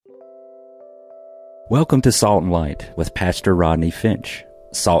Welcome to Salt and Light with Pastor Rodney Finch.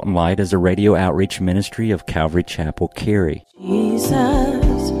 Salt and Light is a radio outreach ministry of Calvary Chapel, Cary.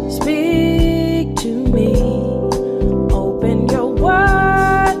 Jesus, speak to me. Open your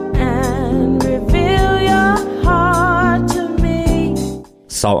word and reveal your heart to me.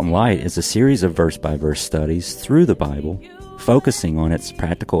 Salt and Light is a series of verse-by-verse studies through the Bible, focusing on its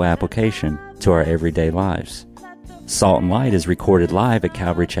practical application to our everyday lives. Salt and Light is recorded live at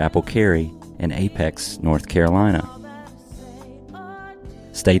Calvary Chapel, Cary in Apex, North Carolina.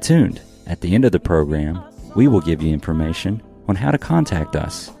 Stay tuned. At the end of the program, we will give you information on how to contact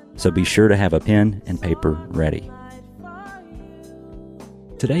us, so be sure to have a pen and paper ready.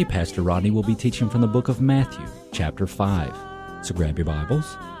 Today, Pastor Rodney will be teaching from the book of Matthew, chapter 5. So grab your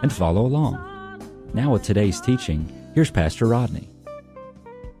Bibles and follow along. Now with today's teaching, here's Pastor Rodney.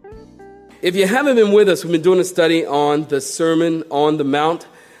 If you haven't been with us, we've been doing a study on the Sermon on the Mount.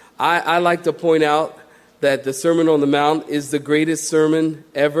 I like to point out that the Sermon on the Mount is the greatest sermon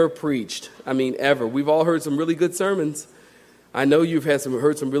ever preached. I mean, ever. We've all heard some really good sermons. I know you've heard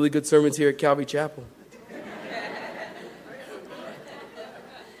some really good sermons here at Calvary Chapel.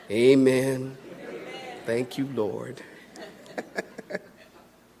 Amen. Thank you, Lord.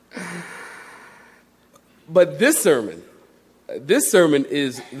 But this sermon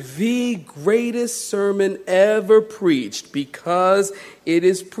is the greatest sermon ever preached because it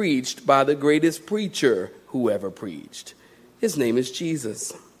is preached by the greatest preacher who ever preached. His name is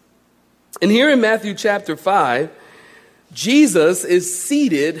Jesus. And here in Matthew chapter 5, Jesus is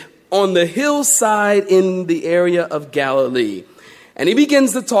seated on the hillside in the area of Galilee. And he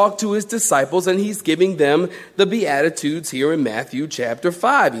begins to talk to his disciples, and he's giving them the Beatitudes here in Matthew chapter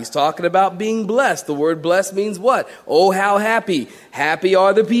 5. He's talking about being blessed. The word blessed means what? Oh, how happy. Happy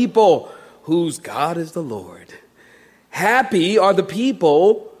are the people whose God is the Lord. Happy are the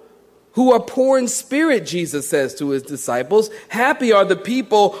people who are poor in spirit, Jesus says to his disciples. Happy are the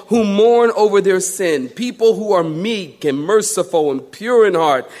people who mourn over their sin, people who are meek and merciful and pure in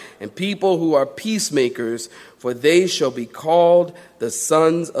heart, and people who are peacemakers, for they shall be called the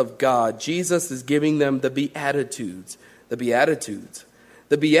sons of God. Jesus is giving them the Beatitudes. The Beatitudes.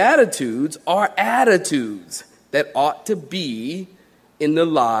 The Beatitudes are attitudes that ought to be in the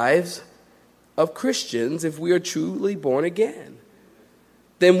lives of Christians if we are truly born again.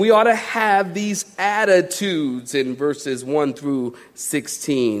 Then we ought to have these attitudes in verses 1 through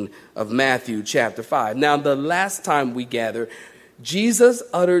 16 of Matthew chapter 5. Now, the last time we gathered, Jesus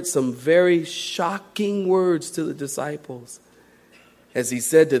uttered some very shocking words to the disciples as he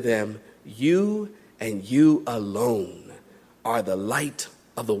said to them, "You and you alone are the light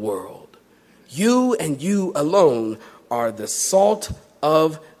of the world. You and you alone are the salt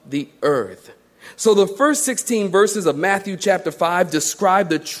of the earth." So the first 16 verses of Matthew chapter 5 describe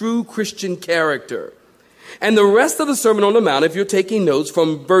the true Christian character. And the rest of the Sermon on the Mount, if you're taking notes,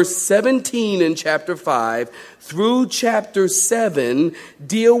 from verse 17 in chapter 5 through chapter 7,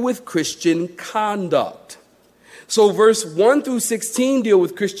 deal with Christian conduct. So verse 1 through 16 deal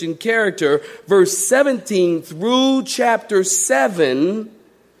with Christian character. Verse 17 through chapter 7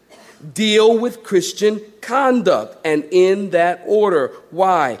 deal with Christian conduct, and in that order.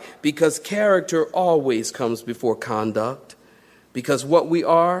 Why? Because character always comes before conduct, because what we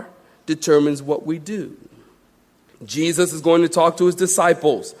are determines what we do. Jesus is going to talk to his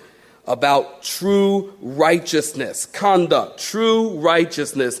disciples about true righteousness, conduct, true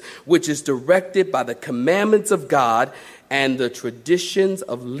righteousness, which is directed by the commandments of God and the traditions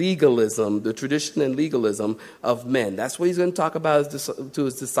of legalism, the tradition and legalism of men. That's what he's going to talk about to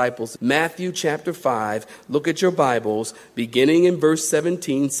his disciples. Matthew chapter 5, look at your Bibles, beginning in verse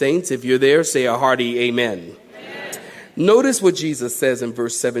 17. Saints, if you're there, say a hearty amen. Amen. Notice what Jesus says in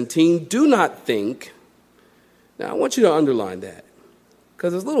verse 17. Do not think. Now, I want you to underline that,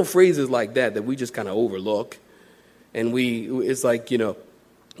 because there's little phrases like that we just kind of overlook. And it's like,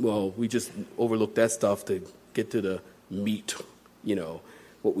 we just overlook that stuff to get to the meat,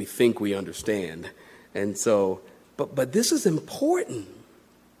 what we think we understand. And so, but this is important.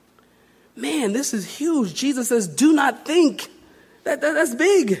 Man, this is huge. Jesus says, do not think. That's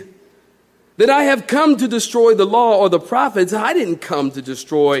big. That I have come to destroy the law or the prophets. I didn't come to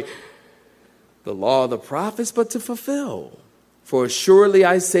destroy the law or the prophets, but to fulfill. For surely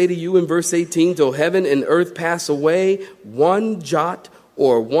I say to you in verse 18, till heaven and earth pass away, one jot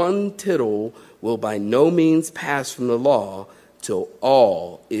or one tittle will by no means pass from the law till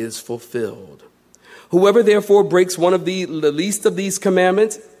all is fulfilled. Whoever therefore breaks one of the least of these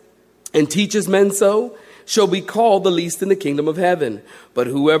commandments and teaches men so, shall be called the least in the kingdom of heaven. But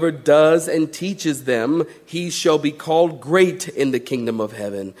whoever does and teaches them, he shall be called great in the kingdom of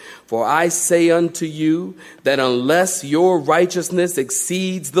heaven. For I say unto you that unless your righteousness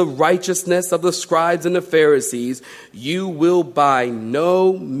exceeds the righteousness of the scribes and the Pharisees, you will by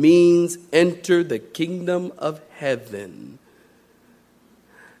no means enter the kingdom of heaven.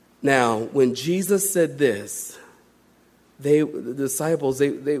 Now, when Jesus said this, the disciples,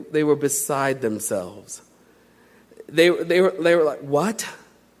 they were beside themselves. They were like, what?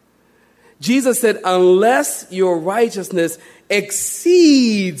 Jesus said, unless your righteousness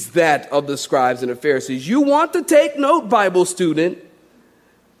exceeds that of the scribes and the Pharisees. You want to take note, Bible student,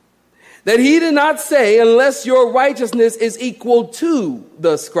 that he did not say unless your righteousness is equal to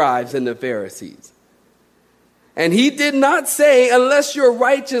the scribes and the Pharisees. And he did not say unless your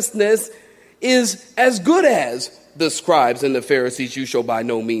righteousness is as good as the scribes and the Pharisees, you shall by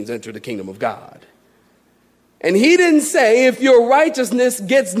no means enter the kingdom of God. And he didn't say if your righteousness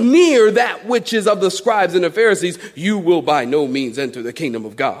gets near that which is of the scribes and the Pharisees, you will by no means enter the kingdom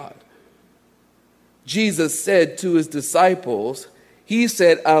of God. Jesus said to his disciples, he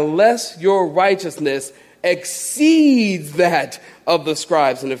said, unless your righteousness exceeds that of the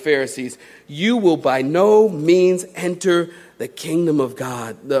scribes and the Pharisees, you will by no means enter the kingdom of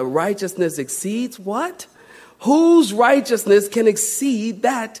God. The righteousness exceeds what? Whose righteousness can exceed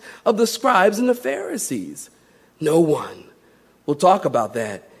that of the scribes and the Pharisees? No one. We'll talk about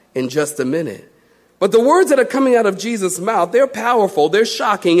that in just a minute. But the words that are coming out of Jesus' mouth, they're powerful, they're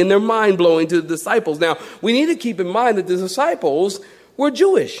shocking, and they're mind-blowing to the disciples. Now, we need to keep in mind that the disciples were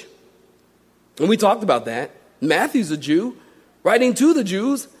Jewish. And we talked about that. Matthew's a Jew, writing to the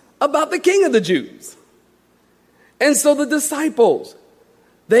Jews about the King of the Jews. And so the disciples,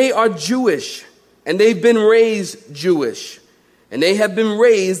 they are Jewish, and they've been raised Jewish. And they have been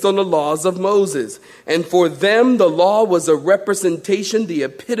raised on the laws of Moses. And for them, the law was a representation, the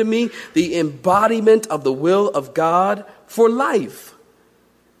epitome, the embodiment of the will of God for life.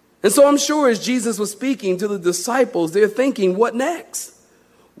 And so I'm sure as Jesus was speaking to the disciples, they're thinking, what next?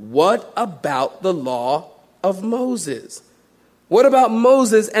 What about the law of Moses? What about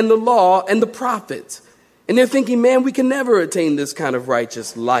Moses and the law and the prophets? And they're thinking, man, we can never attain this kind of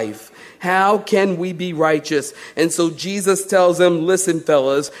righteous life. How can we be righteous? And so Jesus tells them, listen,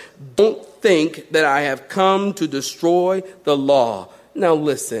 fellas, don't think that I have come to destroy the law. Now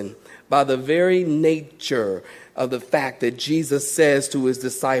listen, by the very nature of the fact that Jesus says to his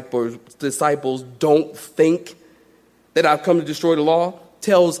disciples, don't think that I've come to destroy the law,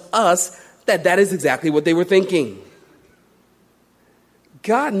 tells us that that is exactly what they were thinking.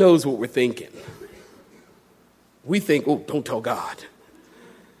 God knows what we're thinking. We think, oh, don't tell God.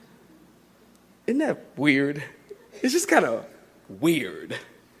 Isn't that weird? It's just kind of weird.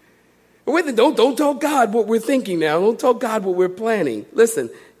 Don't tell God what we're thinking now. Don't tell God what we're planning. Listen,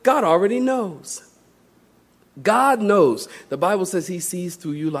 God already knows. God knows. The Bible says he sees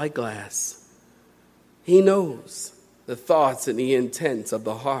through you like glass. He knows the thoughts and the intents of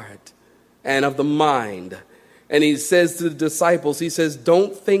the heart and of the mind. And he says to the disciples, he says,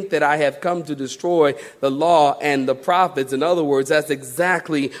 don't think that I have come to destroy the law and the prophets. In other words, that's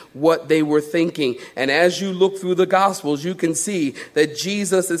exactly what they were thinking. And as you look through the Gospels, you can see that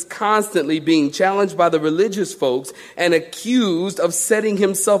Jesus is constantly being challenged by the religious folks and accused of setting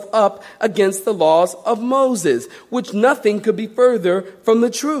himself up against the laws of Moses, which nothing could be further from the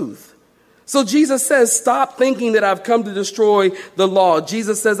truth. So Jesus says, stop thinking that I've come to destroy the law.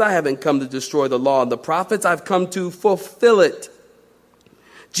 Jesus says, I haven't come to destroy the law and the prophets. I've come to fulfill it.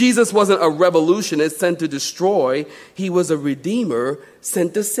 Jesus wasn't a revolutionist sent to destroy. He was a redeemer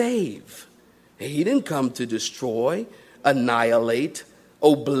sent to save. He didn't come to destroy, annihilate,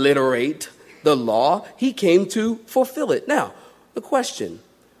 obliterate the law. He came to fulfill it. Now, the question,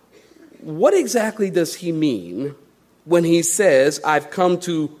 what exactly does he mean when he says, I've come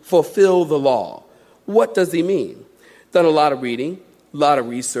to fulfill the law? What does he mean? Done a lot of reading, a lot of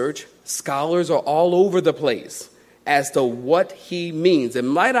research. Scholars are all over the place as to what he means. And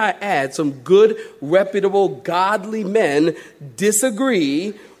might I add, some good, reputable, godly men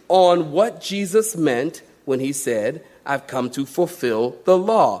disagree on what Jesus meant when he said, I've come to fulfill the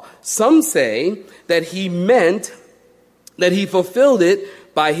law. Some say that he meant that he fulfilled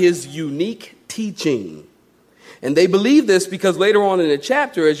it by his unique teaching. And they believe this because later on in the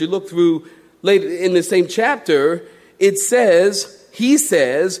chapter, as you look through later in the same chapter, it says, he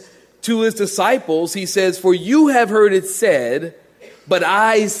says to his disciples, he says, for you have heard it said, but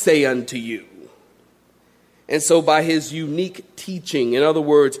I say unto you. And so by his unique teaching, in other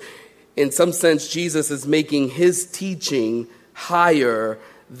words, in some sense, Jesus is making his teaching higher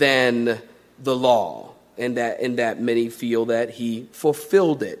than the law. and that many feel that he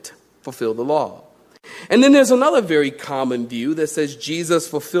fulfilled the law. And then there's another very common view that says Jesus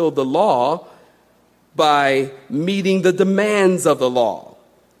fulfilled the law by meeting the demands of the law.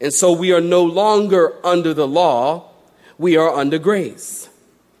 And so we are no longer under the law, we are under grace.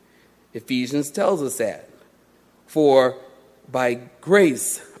 Ephesians tells us that. For by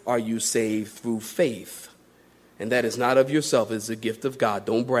grace are you saved through faith. And that is not of yourself, it's a gift of God.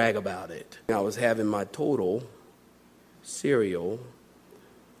 Don't brag about it. I was having my Total cereal,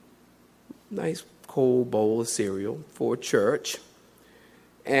 nice cold bowl of cereal for church,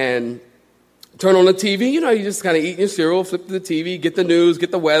 and turn on the TV. You just kind of eat your cereal, flip to the TV, get the news,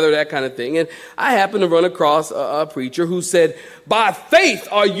 get the weather, that kind of thing. And I happened to run across a preacher who said, by faith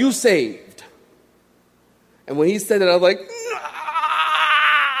are you saved. And when he said it, I was like,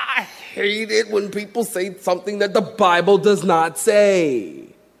 I hate it when people say something that the Bible does not say.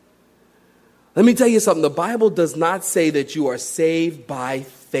 Let me tell you something. The Bible does not say that you are saved by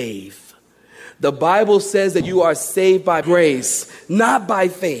faith. The Bible says that you are saved by grace, not by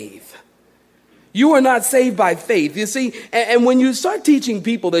faith. You are not saved by faith. You see, and when you start teaching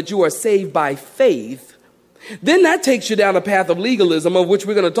people that you are saved by faith, then that takes you down a path of legalism, of which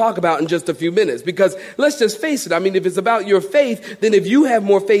we're going to talk about in just a few minutes. Because let's just face it. I mean, if it's about your faith, then if you have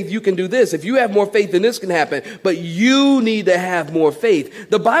more faith, you can do this. If you have more faith, then this can happen. But you need to have more faith.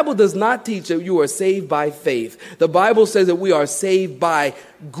 The Bible does not teach that you are saved by faith. The Bible says that we are saved by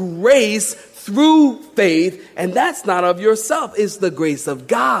grace through faith. And that's not of yourself. It's the grace of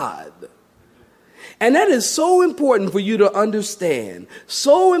God. And that is so important for you to understand,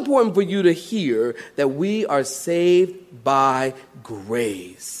 so important for you to hear, that we are saved by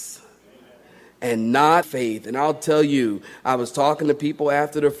grace and not faith. And I'll tell you, I was talking to people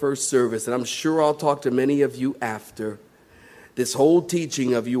after the first service, and I'm sure I'll talk to many of you after. This whole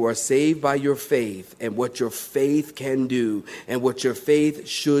teaching of you are saved by your faith and what your faith can do and what your faith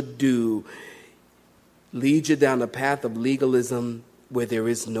should do leads you down a path of legalism where there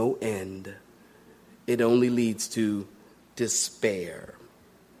is no end. It only leads to despair.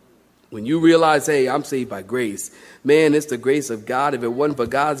 When you realize, hey, I'm saved by grace. Man, it's the grace of God. If it wasn't for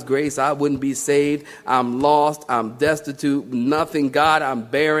God's grace, I wouldn't be saved. I'm lost. I'm destitute. Nothing. God, I'm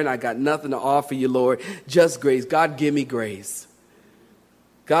barren. I got nothing to offer you, Lord. Just grace. God, give me grace.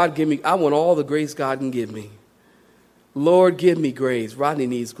 God, give me. I want all the grace God can give me. Lord, give me grace. Rodney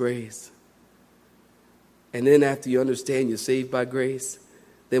needs grace. And then after you understand you're saved by grace,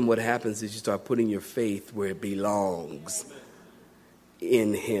 then what happens is you start putting your faith where it belongs,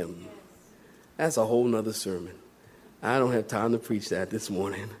 in him. That's a whole nother sermon. I don't have time to preach that this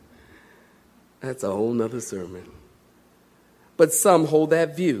morning. That's a whole nother sermon. But some hold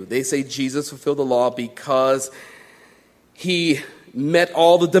that view. They say Jesus fulfilled the law because he met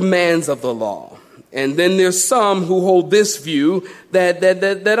all the demands of the law. And then there's some who hold this view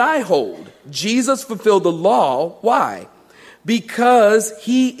that I hold. Jesus fulfilled the law. Why? Because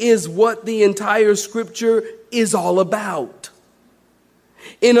he is what the entire scripture is all about.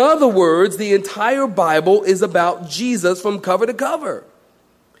 In other words, the entire Bible is about Jesus from cover to cover.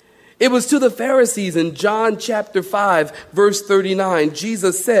 It was to the Pharisees in John chapter 5, verse 39.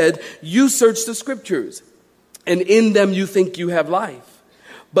 Jesus said, you search the scriptures, and in them you think you have life.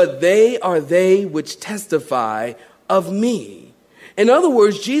 But they are they which testify of me. In other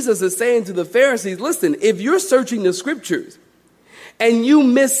words, Jesus is saying to the Pharisees, listen, if you're searching the scriptures, and you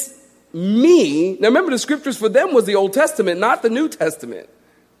miss me. Now remember, the scriptures for them was the Old Testament, not the New Testament.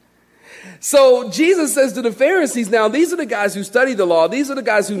 So Jesus says to the Pharisees, now these are the guys who study the law. These are the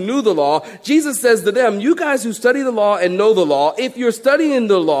guys who knew the law. Jesus says to them, you guys who study the law and know the law, if you're studying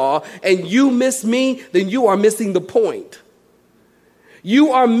the law and you miss me, then you are missing the point.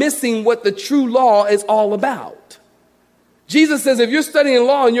 You are missing what the true law is all about. Jesus says, if you're studying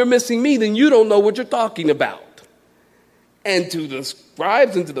law and you're missing me, then you don't know what you're talking about. And to the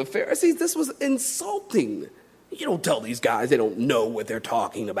scribes and to the Pharisees, this was insulting. You don't tell these guys they don't know what they're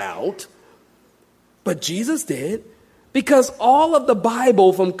talking about. But Jesus did. Because all of the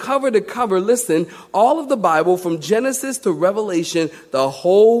Bible from cover to cover, listen, all of the Bible from Genesis to Revelation, the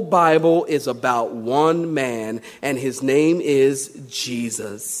whole Bible is about one man, and his name is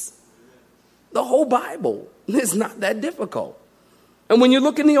Jesus. The whole Bible is not that difficult. And when you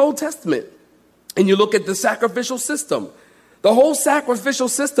look in the Old Testament and you look at the sacrificial system, the whole sacrificial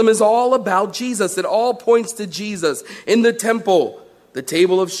system is all about Jesus. It all points to Jesus. In the temple, the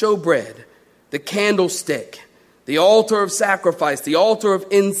table of showbread, the candlestick, the altar of sacrifice, the altar of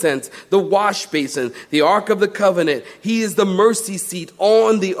incense, the wash basin, the Ark of the Covenant. He is the mercy seat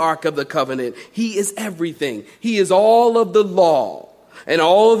on the Ark of the Covenant. He is everything. He is all of the law. And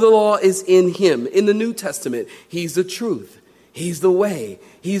all of the law is in him. In the New Testament, he's the truth. He's the way.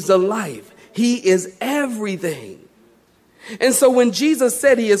 He's the life. He is everything. And so when Jesus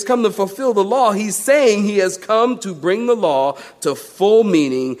said he has come to fulfill the law, he's saying he has come to bring the law to full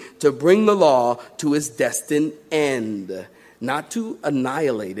meaning, to bring the law to its destined end. Not to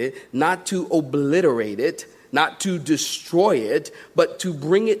annihilate it, not to obliterate it, not to destroy it, but to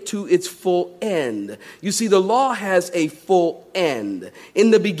bring it to its full end. You see, the law has a full end.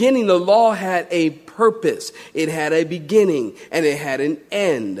 In the beginning, the law had a purpose. It had a beginning and it had an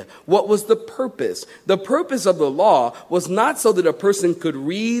end. What was the purpose? The purpose of the law was not so that a person could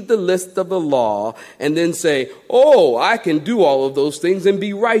read the list of the law and then say, oh, I can do all of those things and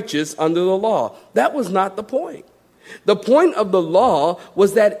be righteous under the law. That was not the point. The point of the law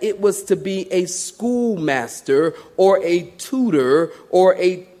was that it was to be a schoolmaster or a tutor or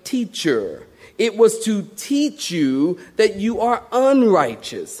a teacher. It was to teach you that you are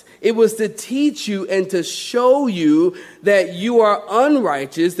unrighteous. It was to teach you and to show you that you are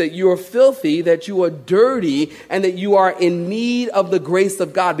unrighteous, that you are filthy, that you are dirty, and that you are in need of the grace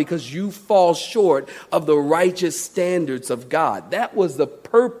of God because you fall short of the righteous standards of God. That was the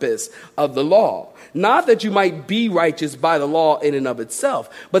purpose of the law. Not that you might be righteous by the law in and of itself,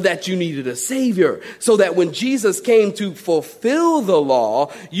 but that you needed a savior. So that when Jesus came to fulfill the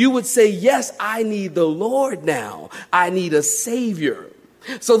law, you would say, yes, I need the Lord now. I need a savior.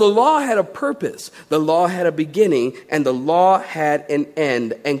 So the law had a purpose, the law had a beginning, and the law had an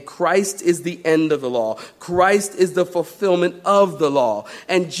end. And Christ is the end of the law. Christ is the fulfillment of the law.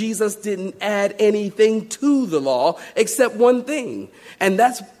 And Jesus didn't add anything to the law except one thing, and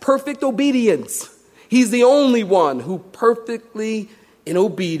that's perfect obedience. He's the only one who perfectly, in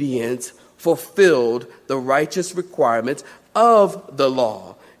obedience, fulfilled the righteous requirements of the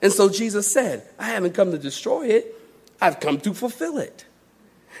law. And so Jesus said, I haven't come to destroy it. I've come to fulfill it.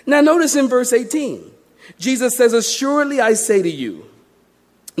 Now notice in verse 18, Jesus says, assuredly I say to you,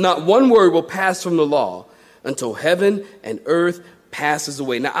 not one word will pass from the law until heaven and earth passes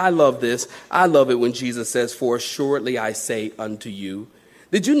away. Now I love this. I love it when Jesus says, for assuredly I say unto you.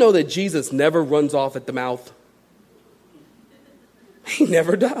 Did you know that Jesus never runs off at the mouth? He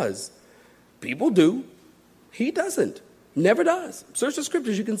never does. People do. He doesn't. Never does. Search the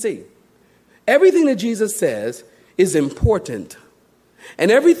scriptures, you can see. Everything that Jesus says is important.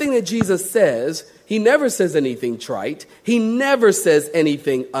 And everything that Jesus says, he never says anything trite. He never says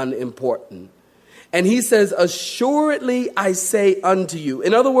anything unimportant. And he says, assuredly I say unto you.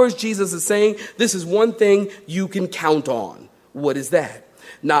 In other words, Jesus is saying, this is one thing you can count on. What is that?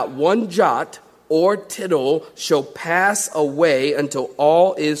 Not one jot or tittle shall pass away until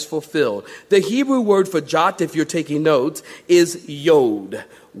all is fulfilled. The Hebrew word for jot, if you're taking notes, is yod.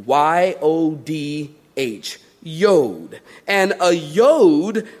 Y-O-D-H. Yod. And a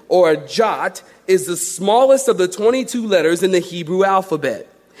yod or a jot is the smallest of the 22 letters in the Hebrew alphabet.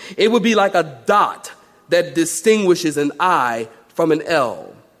 It would be like a dot that distinguishes an I from an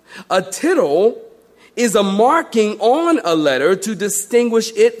L. A tittle is a marking on a letter to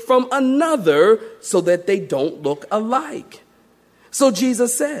distinguish it from another so that they don't look alike. So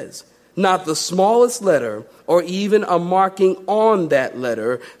Jesus says, not the smallest letter or even a marking on that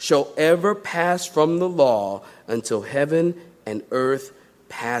letter shall ever pass from the law until heaven and earth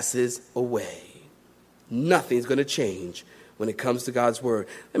passes away. Nothing's going to change when it comes to God's word.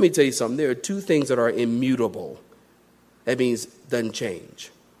 Let me tell you something. There are two things that are immutable. That means doesn't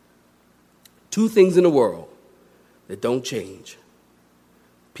change. Two things in the world that don't change.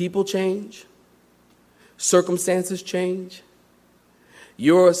 People change. Circumstances change.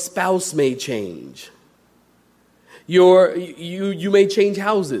 Your spouse may change. You may change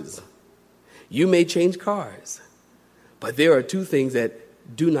houses. You may change cars. But there are two things that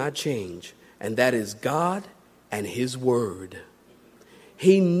do not change, and that is God and his word.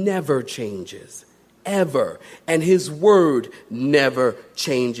 He never changes. Ever. And his word never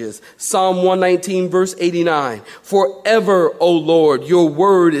changes. Psalm 119 verse 89. Forever, O Lord, your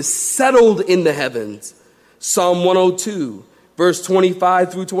word is settled in the heavens. Psalm 102 verse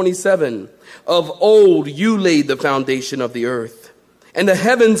 25 through 27. Of old you laid the foundation of the earth, and the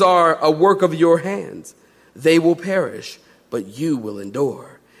heavens are a work of your hands. They will perish, but you will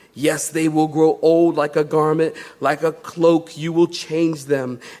endure. Yes, they will grow old like a garment, like a cloak. You will change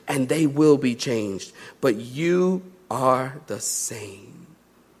them, and they will be changed. But you are the same.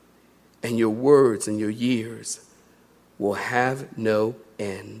 And your words and your years will have no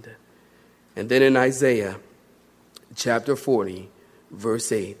end. And then in Isaiah chapter 40,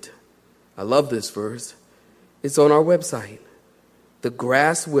 verse 8. I love this verse. It's on our website. The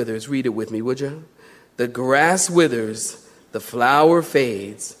grass withers. Read it with me, would you? The grass withers. The flower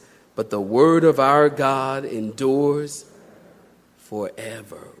fades, but the word of our God endures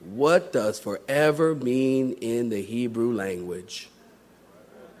forever. What does forever mean in the Hebrew language?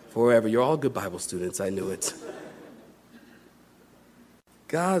 Forever. You're all good Bible students. I knew it.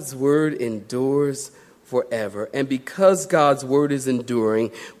 God's word endures forever. And because God's word is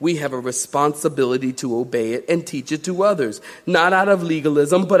enduring, we have a responsibility to obey it and teach it to others, not out of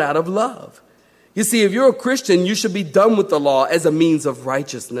legalism, but out of love. You see, if you're a Christian, you should be done with the law as a means of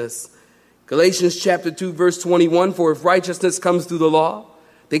righteousness. Galatians chapter 2, verse 21, for if righteousness comes through the law,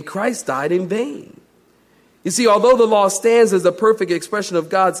 then Christ died in vain. You see, although the law stands as a perfect expression of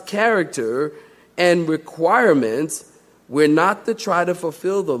God's character and requirements, we're not to try to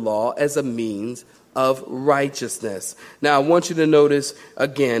fulfill the law as a means of righteousness. Now, I want you to notice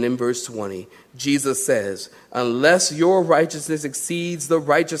again in verse 20, Jesus says, unless your righteousness exceeds the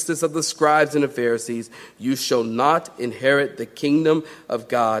righteousness of the scribes and the Pharisees, you shall not inherit the kingdom of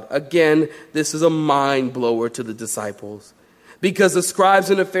God. Again, this is a mind blower to the disciples, because the scribes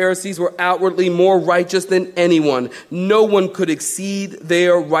and the Pharisees were outwardly more righteous than anyone. No one could exceed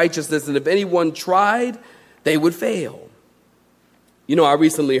their righteousness, and if anyone tried, they would fail. You know, I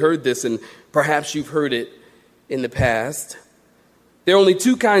recently heard this, and perhaps you've heard it in the past. There are only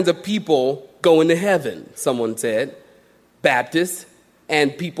two kinds of people going to heaven, someone said. Baptists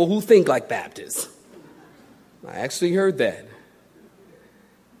and people who think like Baptists. I actually heard that.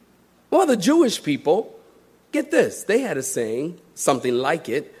 Well, the Jewish people, get this, they had a saying, something like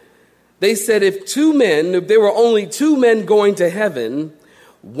it. They said if there were only two men going to heaven,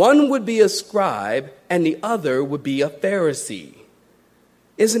 one would be a scribe and the other would be a Pharisee.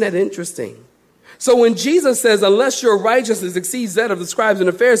 Isn't that interesting? So when Jesus says, unless your righteousness exceeds that of the scribes and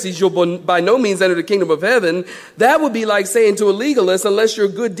the Pharisees, you'll by no means enter the kingdom of heaven, that would be like saying to a legalist, unless your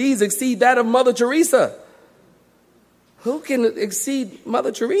good deeds exceed that of Mother Teresa. Who can exceed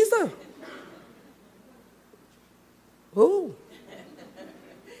Mother Teresa? Who?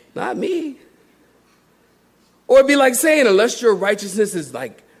 Not me. Or it'd be like saying, unless your righteousness is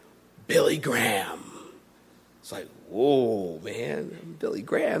like Billy Graham. It's like, whoa, man, Billy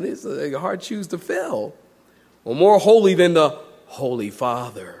Graham, this is a hard shoes to fill. Or more holy than the Holy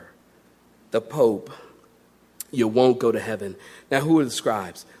Father, the Pope. You won't go to heaven. Now, who are the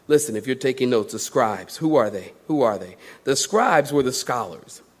scribes? Listen, if you're taking notes, the scribes, who are they? Who are they? The scribes were the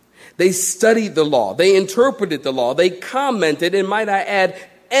scholars. They studied the law. They interpreted the law. They commented, and might I add,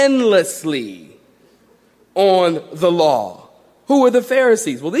 endlessly on the law. Who are the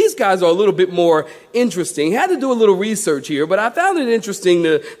Pharisees? Well, these guys are a little bit more interesting. Had to do a little research here, but I found it interesting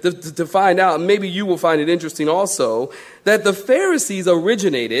to find out, and maybe you will find it interesting also, that the Pharisees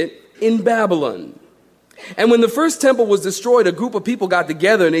originated in Babylon. And when the first temple was destroyed, a group of people got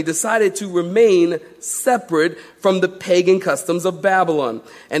together and they decided to remain separate from the pagan customs of Babylon.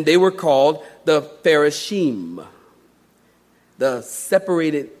 And they were called the Pharisheem. The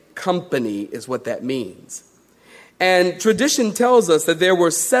separated company is what that means. And tradition tells us that there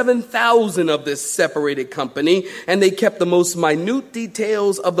were 7,000 of this separated company, and they kept the most minute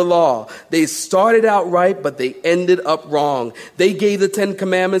details of the law. They started out right, but they ended up wrong. They gave the 10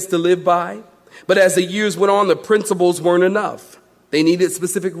 Commandments to live by, but as the years went on, the principles weren't enough. They needed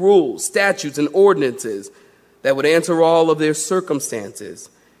specific rules, statutes, and ordinances that would answer all of their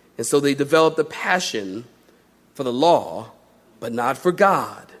circumstances. And so they developed a passion for the law, but not for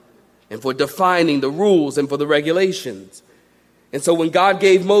God, and for defining the rules and for the regulations. And so when God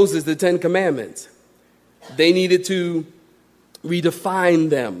gave Moses the 10 Commandments, they needed to redefine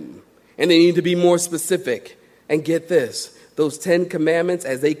them, and they needed to be more specific. And get this, those 10 Commandments,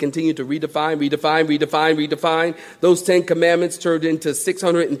 as they continued to redefine, those 10 Commandments turned into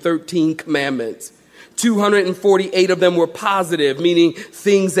 613 commandments. 248 of them were positive, meaning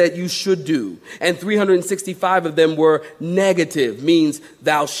things that you should do. And 365 of them were negative, means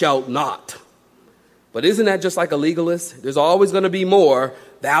thou shalt not. But isn't that just like a legalist? There's always going to be more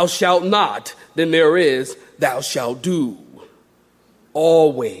thou shalt not than there is thou shalt do.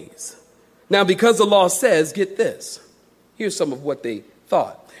 Always. Now, because the law says, get this. Here's some of what they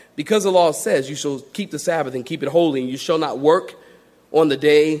thought. Because the law says you shall keep the Sabbath and keep it holy, and you shall not work on the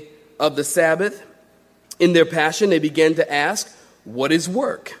day of the Sabbath. In their passion, they began to ask, what is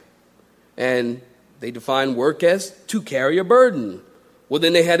work? And they define work as to carry a burden. Well,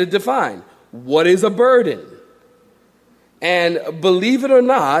 then they had to define, what is a burden? And believe it or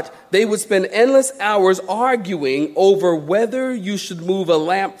not, they would spend endless hours arguing over whether you should move a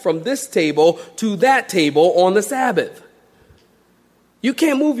lamp from this table to that table on the Sabbath. You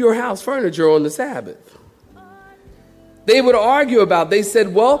can't move your house furniture on the Sabbath. They would argue about, they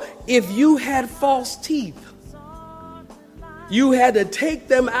said, well, if you had false teeth, You had to take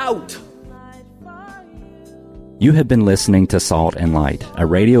them out. You have been listening to Salt and Light, a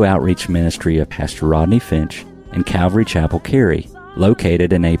radio outreach ministry of Pastor Rodney Finch and Calvary Chapel, Cary,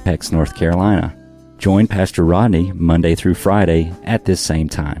 located in Apex, North Carolina. Join Pastor Rodney Monday through Friday at this same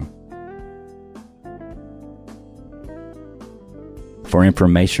time. For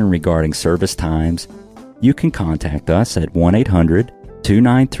information regarding service times, you can contact us at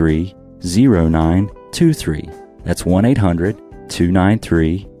 1-800-293-0923. That's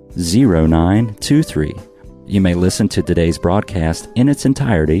 1-800-293-0923. You may listen to today's broadcast in its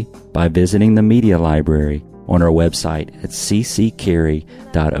entirety by visiting the media library on our website at cccary.org.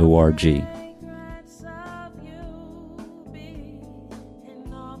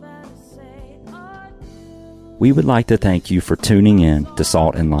 We would like to thank you for tuning in to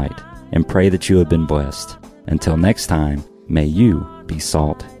Salt and Light and pray that you have been blessed. Until next time, may you be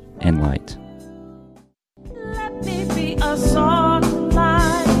salt and light.